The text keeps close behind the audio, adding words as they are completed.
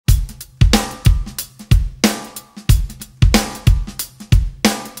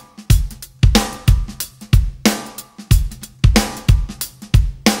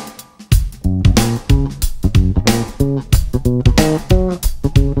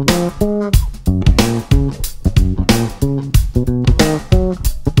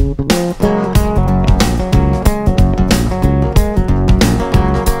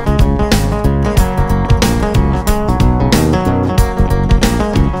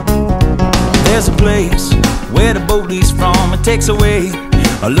There's a place where the boat leaves from. It takes away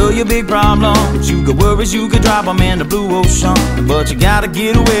all of your big problems. You got worries, you could drop them in the blue ocean, but you gotta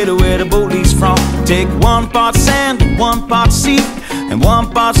get away to where the boat leaves from. Take 1 part sand, 1 part sea, and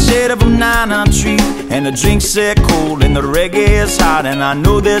 1 part shade of a 9-nut tree. And the drinks set cold and the reggae is hot, and I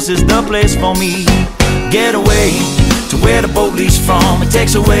know this is the place for me. Get away to where the boat leaves from. It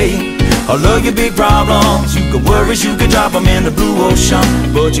takes away all of your big problems. You got worries, you could drop them in the blue ocean,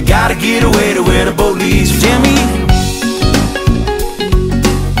 but you gotta get away to where the boat leaves. Jimmy,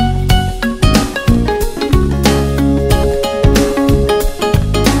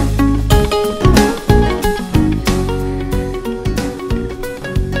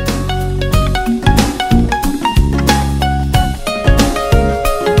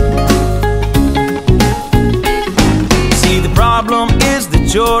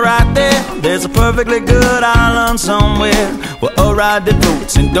 you're right there. There's a perfectly good island somewhere where a ride that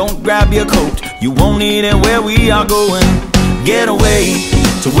floats, and don't grab your coat, you won't need it where we are going. Get away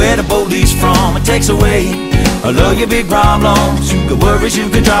to where the boat leaves from. It takes away all of your big problems. You got worries, you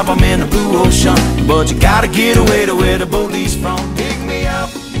can drop them in the blue ocean, but you gotta get away to where the boat leaves from. Pick me up,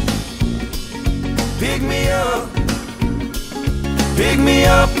 pick me up, pick me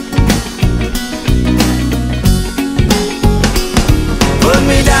up. Put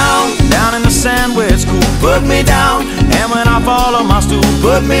me down, down in the sand where it's cool. Put me down, and when I fall on my stool,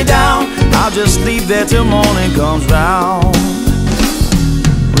 put me down. I'll just leave there till morning comes round.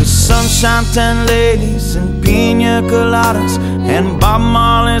 With sunshine, 10 ladies, and pina coladas, and Bob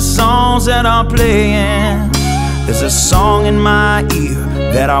Marley songs that are playing. There's a song in my ear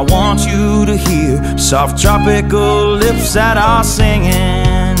that I want you to hear. Soft tropical lips that are singing.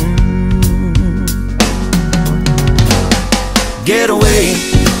 Get away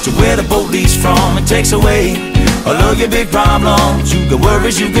to where the boat leaves from. It takes away all of your big problems. You got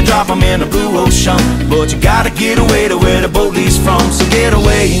worries, you can drop them in the blue ocean, but you gotta get away to where the boat leaves from. So get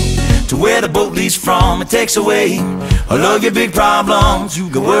away to where the boat leaves from. It takes away all of your big problems. You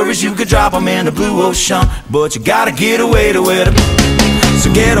got worries, you can drop them in the blue ocean, but you gotta get away to where the...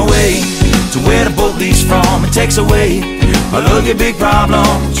 So get away to where the boat leaves from. It takes away all of your big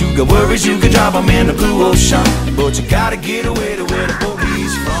problems. You got worries, you can drop them in the blue ocean, but you gotta get away to where the boat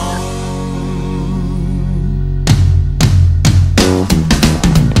leaves from.